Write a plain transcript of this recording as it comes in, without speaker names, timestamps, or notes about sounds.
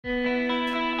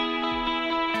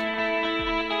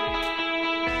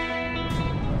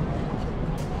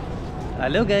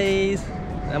Hello guys,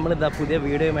 നമ്മളിതാ പുതിയ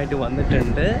വീഡിയോയുമായിട്ട്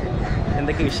വന്നിട്ടുണ്ട്.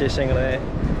 എന്തൊക്കെ വിശേഷങ്ങൾ?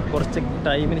 കുറച്ച്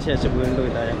ടൈമിന് ശേഷം വീണ്ടും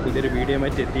ഇതാ ഞാൻ പുതിയൊരു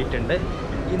വീഡിയോയുമായിട്ട് എത്തിയിട്ടുണ്ട്.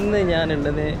 ഇന്ന്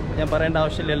ഞാനുള്ളത് ഞാൻ പറയേണ്ട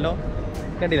ആവശ്യമില്ലല്ലോ,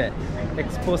 കണ്ടില്ലേ?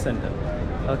 Expo centre.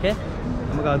 ഓക്കെ,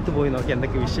 നമുക്ക് അകത്ത് പോയി നോക്കി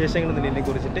എന്തൊക്കെ വിശേഷങ്ങൾ ഇതിനെ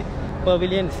കുറിച്ചിട്ട്.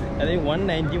 പെവിലിയൻസ്, അതായത്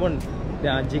 191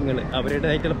 രാജ്യങ്ങൾ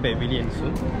അവരുടേതായിട്ടുള്ള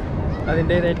പെവിലിയൻസും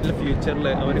അതിൻ്റേതായിട്ടുള്ള ഫ്യൂച്ചറിൽ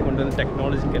അവർ കൊണ്ടുവന്ന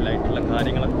ടെക്നോളജിക്കലായിട്ടുള്ള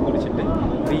കാര്യങ്ങളൊക്കെ കുറിച്ചിട്ട്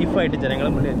ബ്രീഫായിട്ട് ജനങ്ങളെ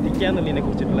മുന്നിൽ എത്തിക്കുക എന്നുള്ളതിനെ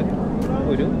കുറിച്ചിട്ടുള്ള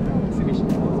ഒരു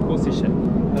എക്സ്പോസിഷൻ,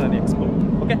 അതാണ് എക്സ്പോ.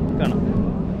 ഓക്കെ, കാണാം.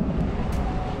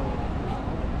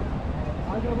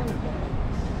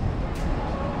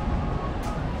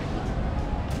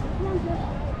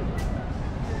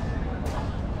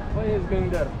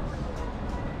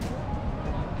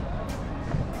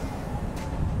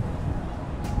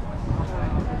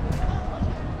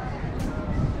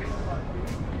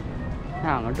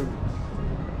 അങ്ങോട്ട്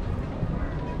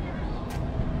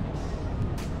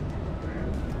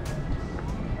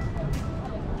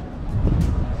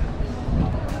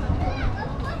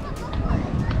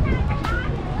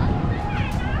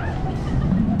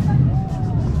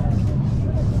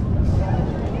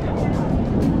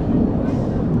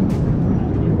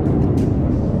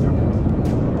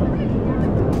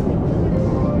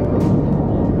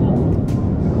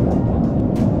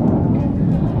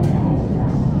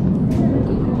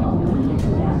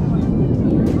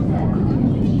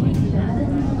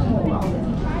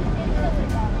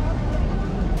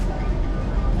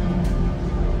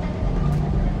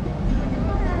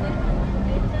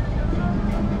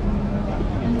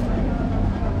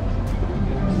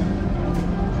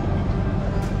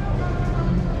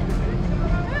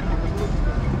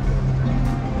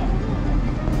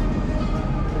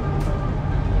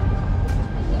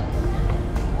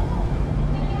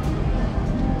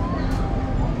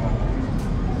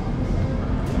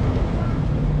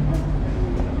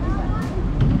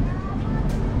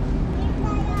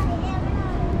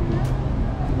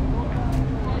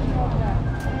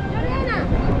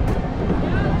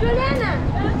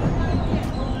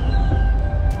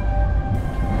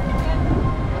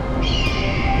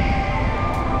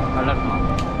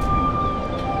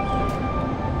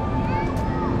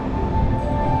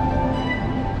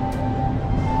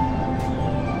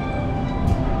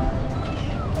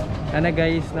അങ്ങനെ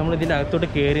ഗൈസ്, നമ്മളിതിൻ്റെ അകത്തോട്ട്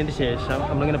കയറിയതിന് ശേഷം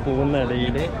നമ്മളിങ്ങനെ പോകുന്ന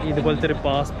ഇടയിൽ ഇതുപോലത്തെ ഒരു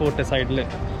പാസ്പോർട്ട് സൈഡിൽ,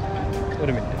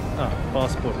 ഒരു മിനിറ്റ്,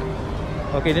 പാസ്പോർട്ട്.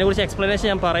 ഓക്കെ, ഇതിനെക്കുറിച്ച് എക്സ്പ്ലനേഷൻ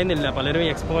ഞാൻ പറയുന്നില്ല. പലരും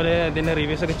എക്സ്പോയില് ഇതിൻ്റെ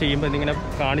റിവ്യൂസൊക്കെ ചെയ്യുമ്പോൾ ഇതിങ്ങനെ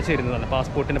കാണിച്ചു തരുന്നതാണ്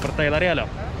പാസ്പോർട്ടിൻ്റെ പ്രത്യേകത. അറിയാലോ,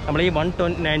 നമ്മൾ ഈ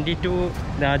 192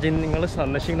 രാജ്യങ്ങൾ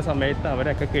സന്ദർശിക്കുന്ന സമയത്ത്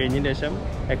അവരൊക്കെ കഴിഞ്ഞതിന് ശേഷം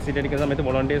എക്സിറ്റ് അടിക്കുന്ന സമയത്ത്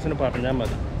വോളണ്ടിയേഴ്സിന് പറഞ്ഞാൽ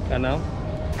മതി. കാരണം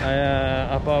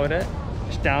അപ്പോൾ അവരെ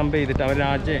സ്റ്റാമ്പ് ചെയ്തിട്ട് അവർ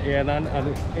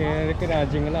ഏതൊക്കെ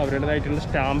രാജ്യങ്ങൾ അവരുടേതായിട്ടുള്ള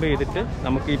സ്റ്റാമ്പ് ചെയ്തിട്ട്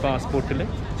നമുക്ക് ഈ പാസ്പോർട്ടിൽ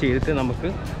ചെയ്തിട്ട് നമുക്ക്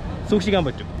സൂക്ഷിക്കാൻ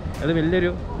പറ്റും. അത്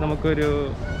വലിയൊരു നമുക്കൊരു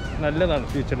നല്ലതാണ്.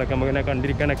 ഫ്യൂച്ചറിലൊക്കെ നമുക്കിങ്ങനെ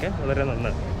കണ്ടിരിക്കാനൊക്കെ വളരെ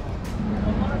നല്ലതാണ്.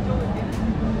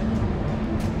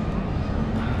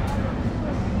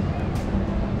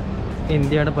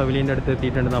 ഇന്ത്യയുടെ പവിലിയൻ്റെ അടുത്ത്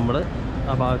എത്തിയിട്ടുണ്ട് നമ്മൾ.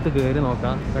 ആ ഭാഗത്ത് കയറി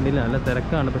നോക്കാം. കണ്ടില്ല, നല്ല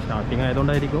തിരക്കാണ്. ഇപ്പോൾ സ്റ്റാർട്ടിങ്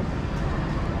ആയതുകൊണ്ടായിരിക്കും.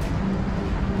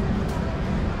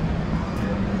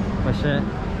 പക്ഷേ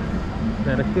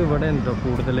തിരക്ക് ഇവിടെ ഉണ്ടോ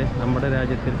കൂടുതൽ നമ്മുടെ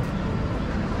രാജ്യത്തിൽ?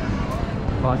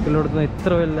 ബാക്കിയുള്ളിടത്തുനിന്ന്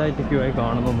ഇത്ര വലുതായിട്ട് ക്യൂ ആയി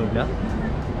കാണുന്നൊന്നുമില്ല.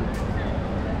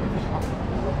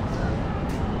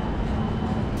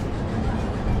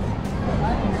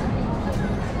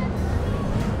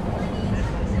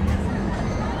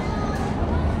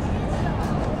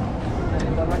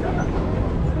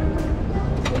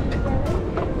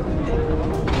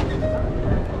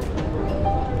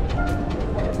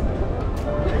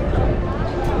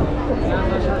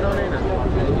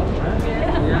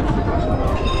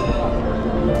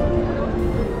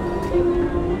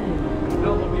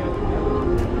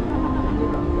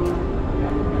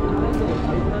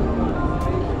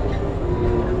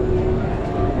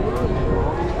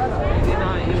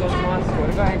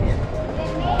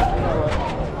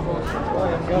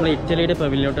 നമ്മൾ ഇറ്റലിയുടെ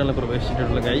പവിലിയനിലോട്ടാണ്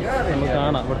പ്രവേശിച്ചിട്ടുള്ളത്. ഗൈസ്, നമുക്ക്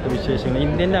കാണാം ഇവിടുത്തെ വിശേഷങ്ങൾ.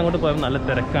 ഇന്ത്യൻ്റെ അങ്ങോട്ട് പോയപ്പോൾ നല്ല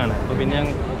തിരക്കാണ്. അപ്പോൾ പിന്നെ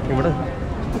ഇവിടെ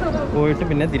പോയിട്ട്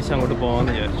പിന്നെ തിരിച്ചങ്ങോട്ട്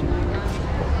പോകാമെന്ന് വിചാരിച്ചു.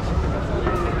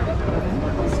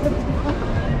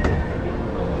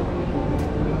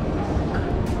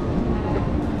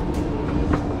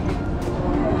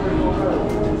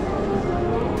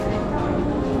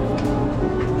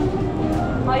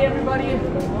 Hi everybody,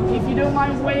 if you don't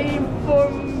mind waiting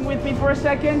with me for a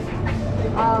second,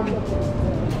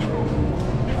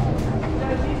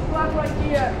 there's this clock right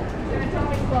here, it's an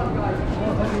atomic clock, guys.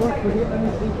 Work for you, let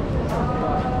me see.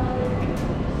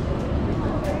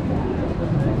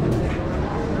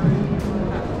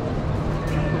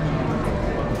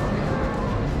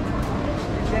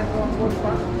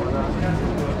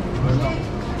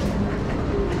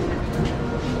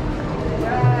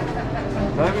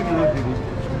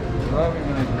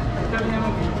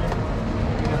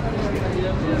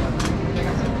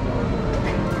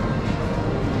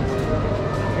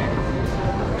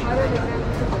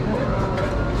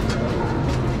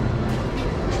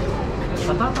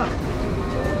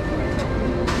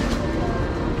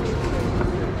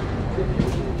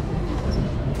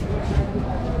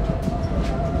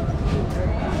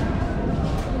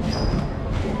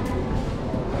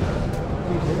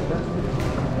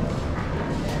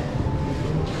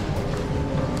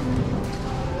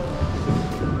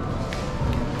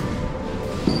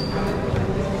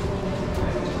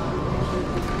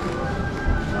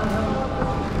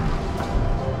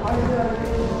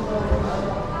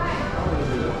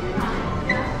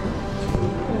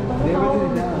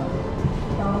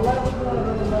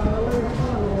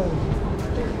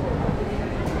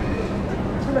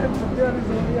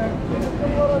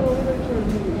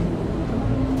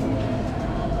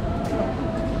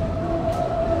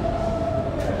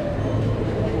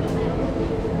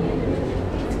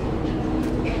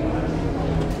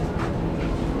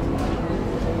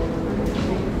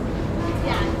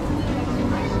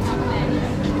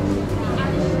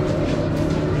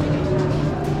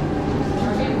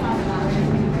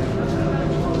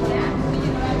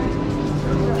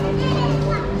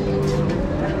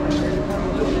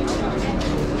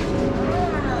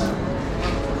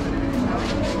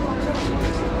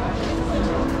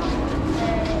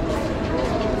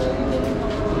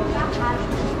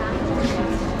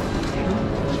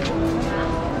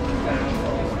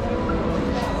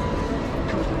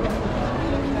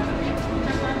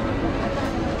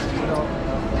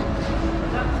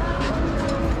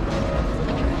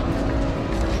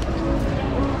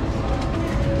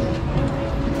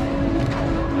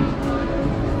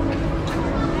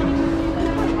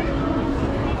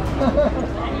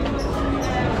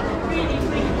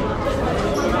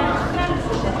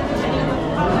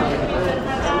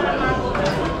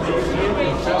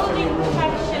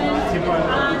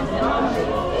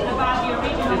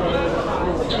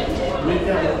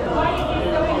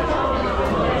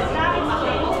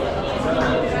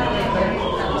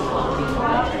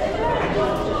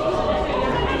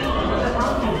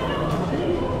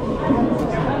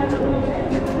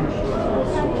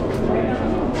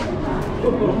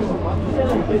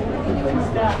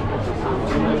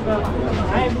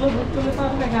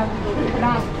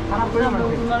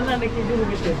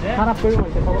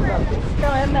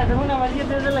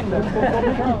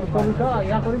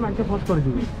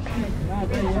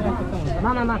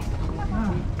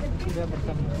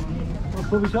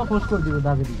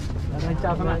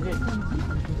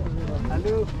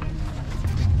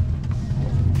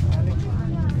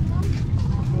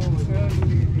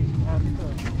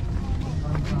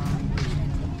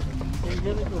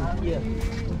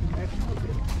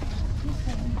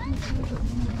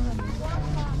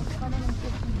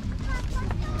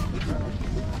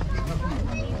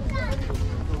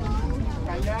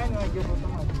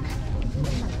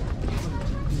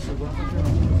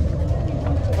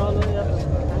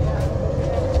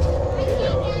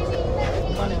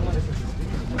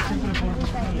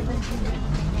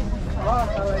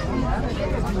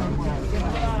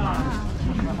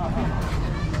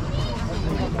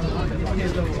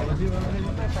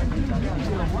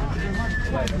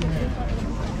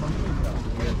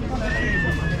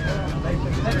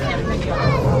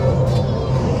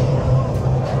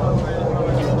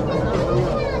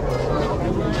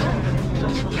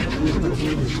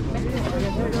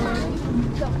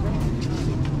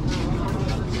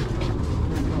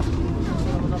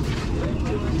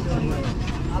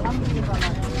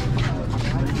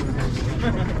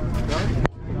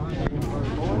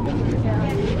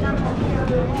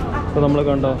 അപ്പോൾ നമ്മൾ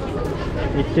കണ്ടോ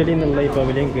ഇറ്റലിയിൽ നിന്നുള്ള ഈ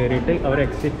പവലിയൻ കയറിയിട്ട് അവർ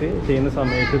എക്സിറ്റ് ചെയ്യുന്ന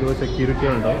സമയത്ത് ഇതുപോലെ സെക്യൂരിറ്റി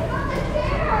ഉണ്ടാവും.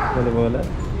 അതുപോലെ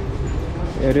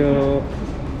ഒരു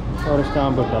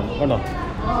സ്റ്റാമ്പ് ഇട്ടാണ് കണ്ടോ.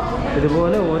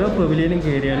 ഇതുപോലെ ഓരോ പവലിയനും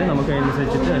കയറിയാൽ നമുക്ക്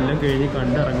അതിനനുസരിച്ചിട്ട് എല്ലാം കഴിഞ്ഞ്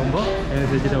കണ്ടിറങ്ങുമ്പോൾ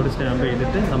അതിനനുസരിച്ചിട്ട് അവിടെ സ്റ്റാമ്പ്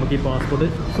ചെയ്തിട്ട് നമുക്ക് ഈ പാസ്പോർട്ട്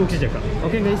സൂക്ഷിച്ചേക്കാം.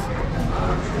 ഓക്കെ ഗൈസ്,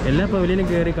 എല്ലാ പവലിയനും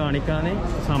കയറി കാണിക്കാനേ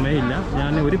സമയമില്ല.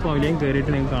 ഞാൻ ഒരു പവലിയൻ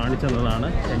കയറിയിട്ട് നിങ്ങൾക്ക് കാണിച്ചു തന്നതാണ്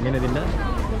എങ്ങനെ ഇതിൻ്റെ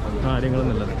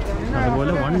കാര്യങ്ങളെന്നുള്ളത്.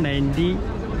 അതുപോലെ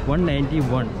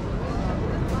 191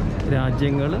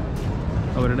 രാജ്യങ്ങൾ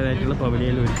അവരുടേതായിട്ടുള്ള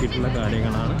പവലിയനിൽ ഒരുക്കിയിട്ടുള്ള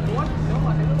കാര്യങ്ങളാണ്.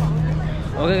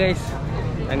 ഓക്കെ ഗൈസ്,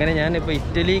 അങ്ങനെ ഞാനിപ്പോൾ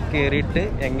ഇറ്റലി കയറിയിട്ട്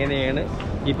എങ്ങനെയാണ്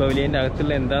ഈ പവലിയൻ്റെ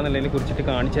അകത്തുള്ള എന്താണെന്നുള്ളതിനെ കുറിച്ചിട്ട്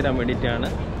കാണിച്ചു തരാൻ വേണ്ടിയിട്ടാണ്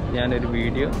ഞാനൊരു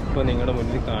വീഡിയോ ഇപ്പോൾ നിങ്ങളുടെ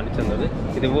മുന്നിൽ കാണിച്ചു തന്നത്.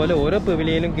 ഇതുപോലെ ഓരോ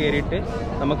പവലിയനും കയറിയിട്ട്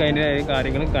നമുക്ക് അതിൻ്റെ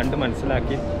കാര്യങ്ങളും കണ്ട്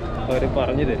മനസ്സിലാക്കി അവർ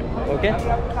പറഞ്ഞു തരും. ഓക്കെ,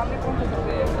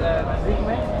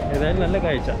 ഏതായാലും നല്ല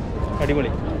കാഴ്ച,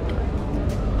 അടിപൊളി.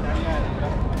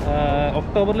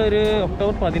 ഒക്ടോബർ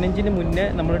 15 മുന്നേ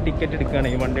നമ്മൾ ടിക്കറ്റ്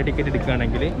എടുക്കുകയാണെങ്കിൽ, വൺ ഡേ ടിക്കറ്റ്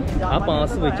എടുക്കുകയാണെങ്കിൽ ആ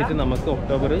പാസ് വെച്ചിട്ട് നമുക്ക്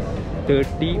ഒക്ടോബർ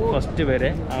 31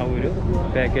 വരെ ആ ഒരു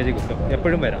പാക്കേജ് കിട്ടും.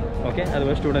 എപ്പോഴും വരാം. ഓക്കെ,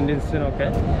 അതുപോലെ സ്റ്റുഡൻസിനൊക്കെ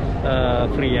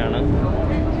ഫ്രീ ആണ്.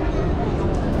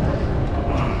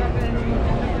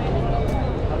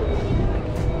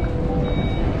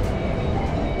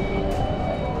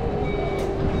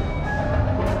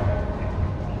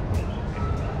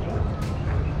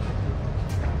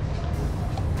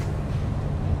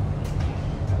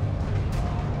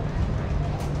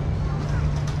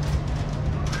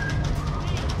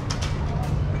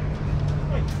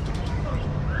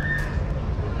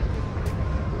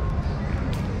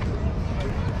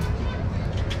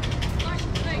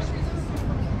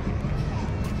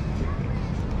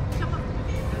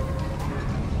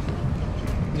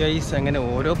 ഗൈസ് അങ്ങനെ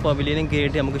ഓരോ പവലിയനും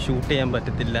കയറിയിട്ട് നമുക്ക് ഷൂട്ട് ചെയ്യാൻ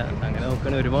പറ്റത്തില്ല. അങ്ങനെ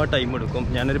നോക്കുകയാണെങ്കിൽ ഒരുപാട് ടൈം എടുക്കും.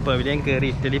 ഞാനൊരു പവലിയൻ കയറി,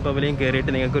 ഇറ്റലി പവലിയൻ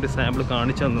കയറിയിട്ട് നിങ്ങൾക്കൊരു സാമ്പിൾ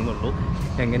കാണിച്ചു തന്നുള്ളൂ.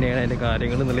 എങ്ങനെയാണ് അതിൻ്റെ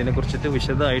കാര്യങ്ങൾ എന്നുള്ളതിനെ കുറിച്ചിട്ട്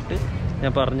വിശദമായിട്ട്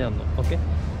ഞാൻ പറഞ്ഞു തന്നു. ഓക്കെ,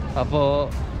 അപ്പോൾ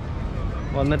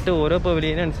വന്നിട്ട് ഓരോ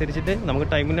പവലിയനുസരിച്ചിട്ട് നമുക്ക്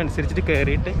ടൈമിനനുസരിച്ചിട്ട്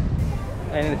കയറിയിട്ട്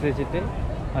അതിനനുസരിച്ചിട്ട്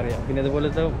അറിയാം. പിന്നെ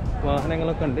അതുപോലത്തെ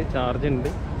വാഹനങ്ങളൊക്കെ ഉണ്ട്, ചാർജ് ഉണ്ട്.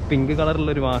 പിങ്ക്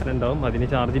കളറുള്ളൊരു വാഹനം ഉണ്ടാവും, അതിന്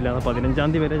ചാർജ് ഇല്ലാതെ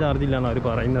 15-ാം തീയതി വരെ ചാർജ് ഇല്ലയെന്നാണ് അവർ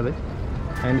പറയുന്നത്.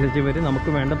 അതിനനുസരിച്ച് വരെ നമുക്ക്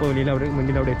വേണ്ട പവലിയിൽ അവിടെ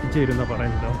മുന്നിൽ അവിടെ എത്തിച്ചു തരുമെന്നാണ്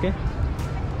പറയുന്നത്. ഓക്കെ,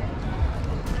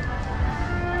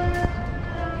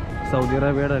 സൗദി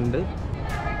അറേബ്യയുടെ ഉണ്ട്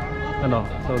കണ്ടോ,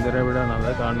 സൗദി അറേബ്യയുടെ ആണ്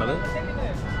അത് കാണുന്നത്.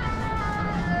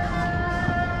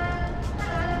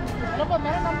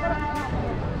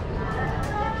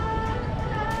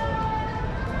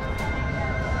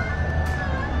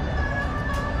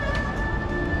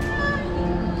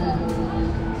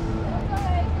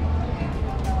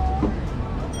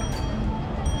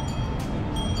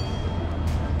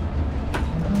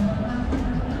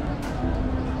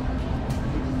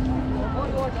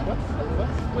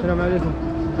 السلام عليكم.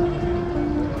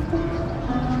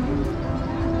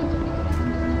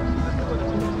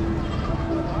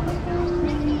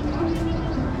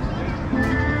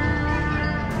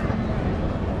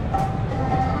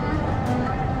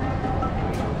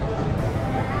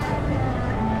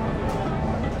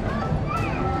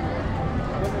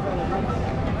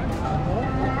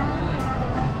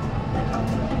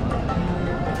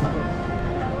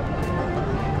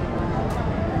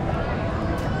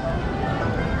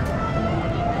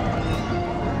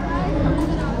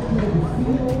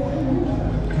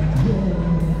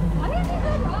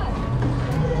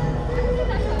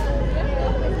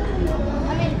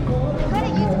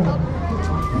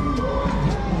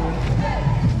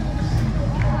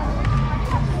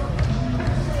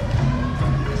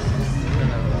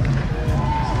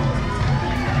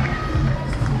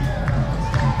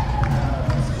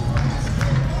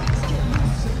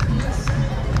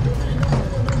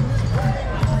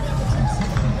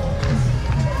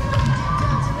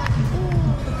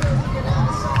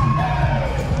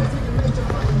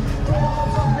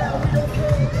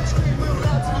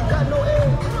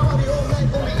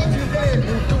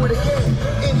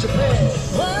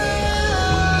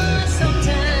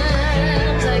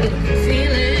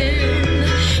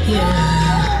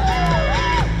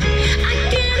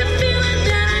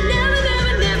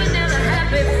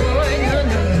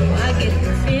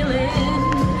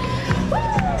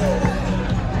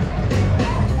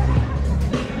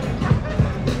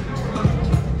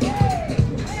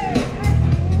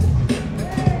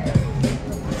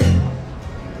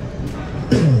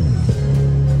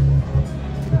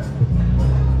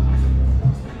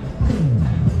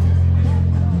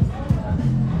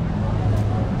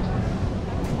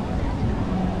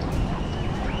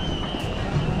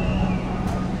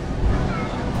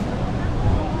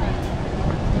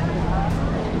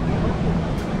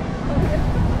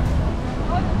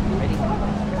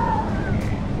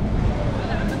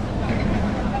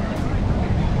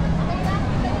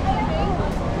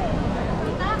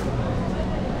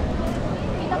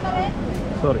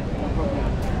 Sorry.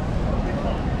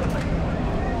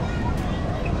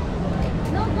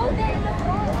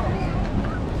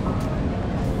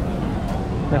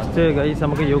 നെക്സ്റ്റ് ഗൈസ്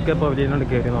നമുക്ക് UK പവലിയനോട്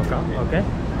കയറി നോക്കാം. ഓക്കെ,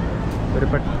 ഒരു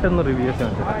പെട്ടെന്ന് റിവ്യൂസ്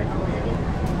കാണിച്ചു.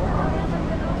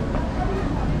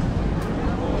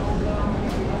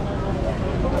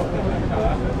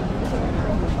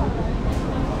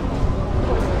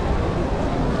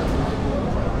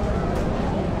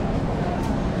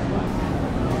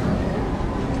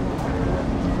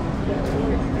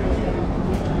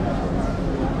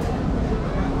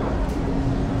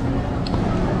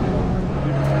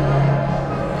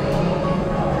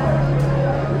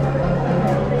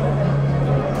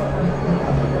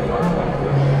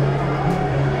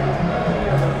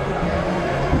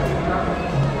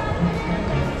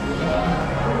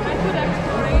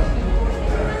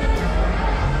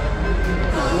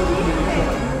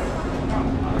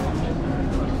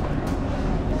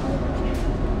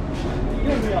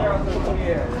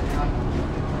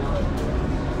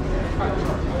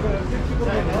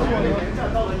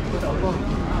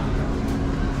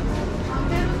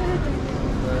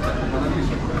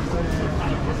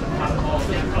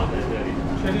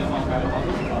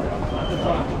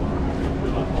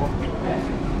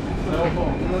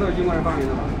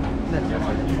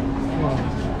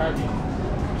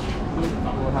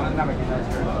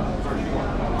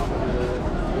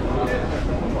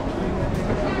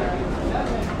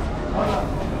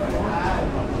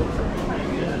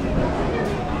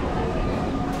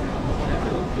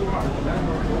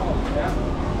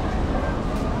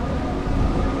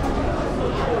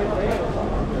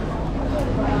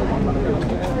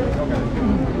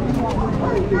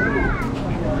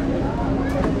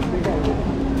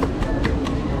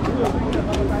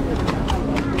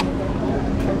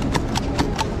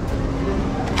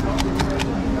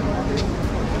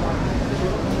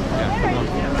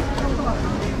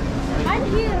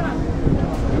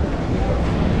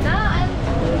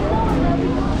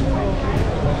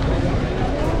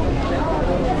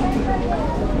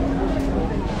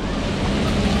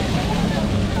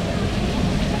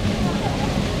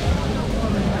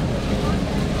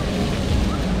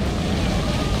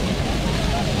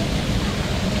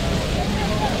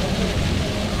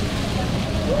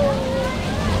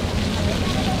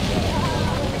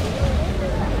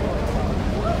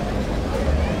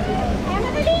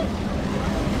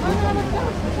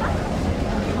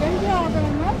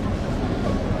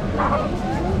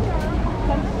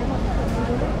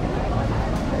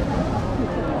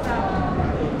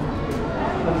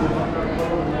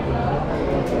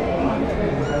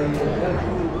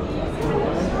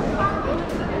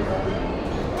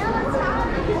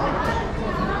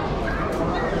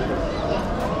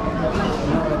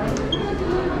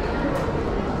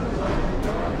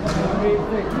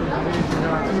 Welcome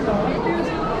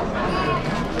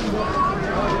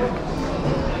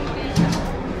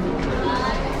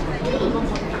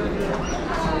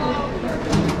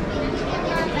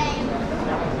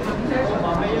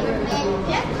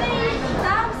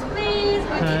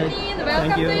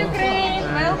to Ukraine.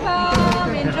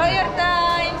 Welcome. Enjoy your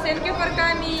time. Thank you for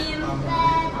coming.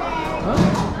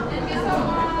 Thank you so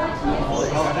much.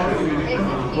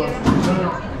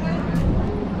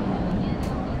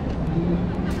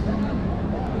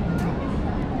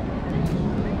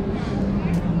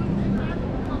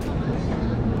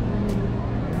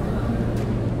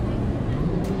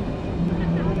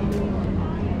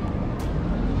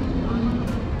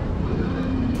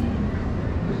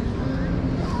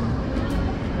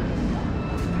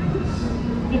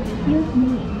 Excuse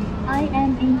me, I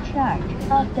am in charge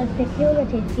of the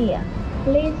security here.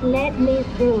 Please let me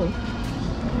through.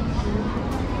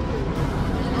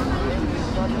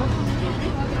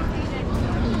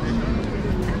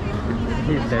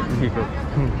 He's dead, he go.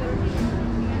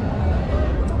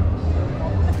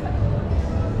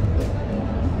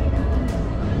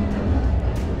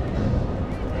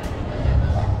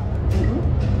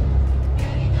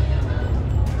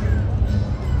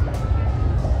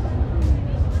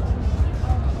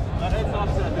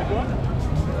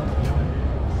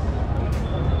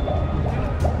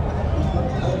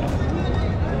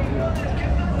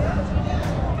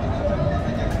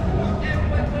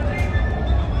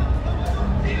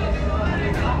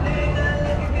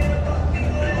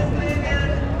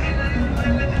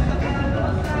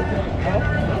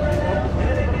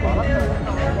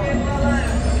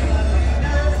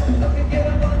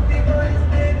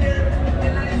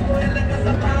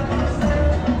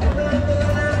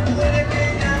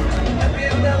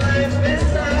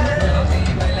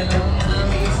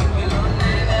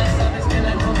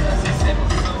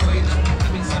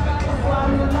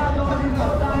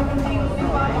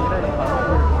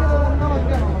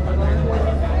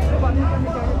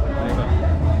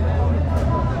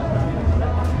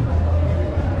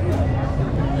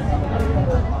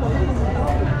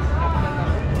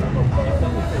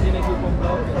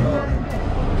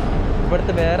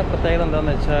 ഇവിടുത്തെ വേറെ പ്രത്യേകത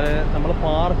എന്താണെന്ന് വെച്ചാൽ നമ്മൾ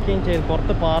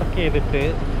പുറത്ത് park ചെയ്തിട്ട്,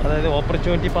 അതായത്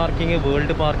opportunity parking,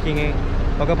 world parking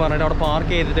ഒക്കെ പറഞ്ഞിട്ട് അവിടെ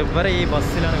പാർക്ക് ചെയ്തിട്ട് ഇവരെ ഈ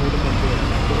ബസ്സിലാണ് ഇവിടെ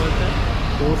കൊണ്ടുപോകുന്നത്. അതുപോലത്തെ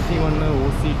OC1,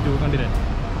 OC2 കണ്ടില്ലേ.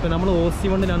 ഇപ്പോൾ നമ്മൾ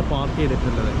OC1 പാർക്ക്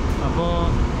ചെയ്തിട്ടുള്ളത്. അപ്പോൾ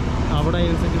അവിടെ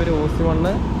അനുസരിച്ച് ഇവർ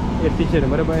OC1 എത്തിച്ചേരും.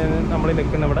 ഇവർ നമ്മൾ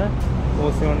നിൽക്കുന്ന ഇവിടെ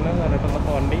OC1 പറഞ്ഞിട്ടുള്ള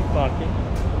വണ്ടി പാർക്ക്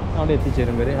അവിടെ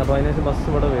എത്തിച്ചേരും ഇവർ. അപ്പോൾ അതിനനുസരിച്ച് ബസ്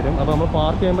ഇവിടെ വരും. അപ്പോൾ നമ്മൾ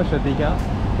പാർക്ക് ചെയ്യുമ്പോൾ ശ്രദ്ധിക്കുക,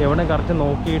 എവിടെ കറക്റ്റ്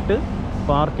നോക്കിയിട്ട്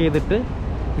പാർക്ക് ചെയ്തിട്ട്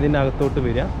ഇതിൻ്റെ അകത്തോട്ട്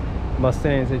വരിക.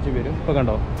 ബസ്സിനനുസരിച്ച് വരും. ഇപ്പോൾ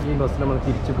കണ്ടോ, ഈ ബസ്സിൽ നമ്മൾ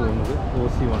തിരിച്ചു പോകുന്നത്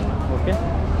OC1. Okay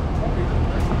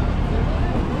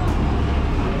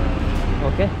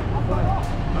okay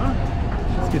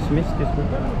excuse me.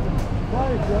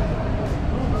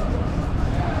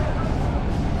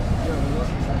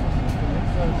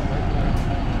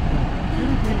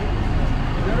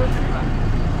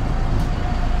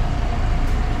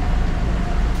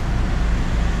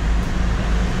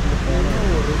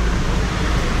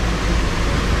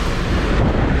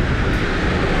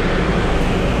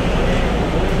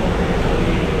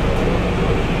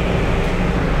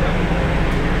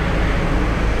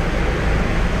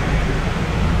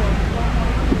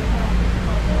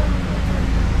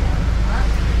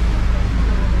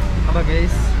 അപ്പോൾ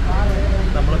ഗൈസ്,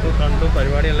 നമ്മളിപ്പോൾ കണ്ടു,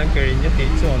 പരിപാടിയെല്ലാം കഴിഞ്ഞ്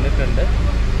തിരിച്ചു വന്നിട്ടുണ്ട്.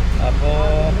 അപ്പോൾ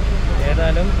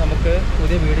ഏതായാലും നമുക്ക്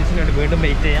പുതിയ വീഡിയോസിന് വേണ്ടി വീണ്ടും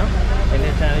വെയിറ്റ് ചെയ്യാം.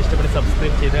 എൻ്റെ ചാനൽ ഇഷ്ടപ്പെട്ട്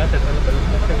സബ്സ്ക്രൈബ് ചെയ്യുക, തൊട്ടുള്ള ബെൽ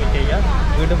ബട്ടൺ ക്ലിക്ക് ചെയ്യുക.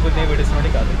 വീണ്ടും പുതിയ വീഡിയോസിന്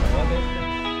വേണ്ടി കാത്തിരിക്കാം.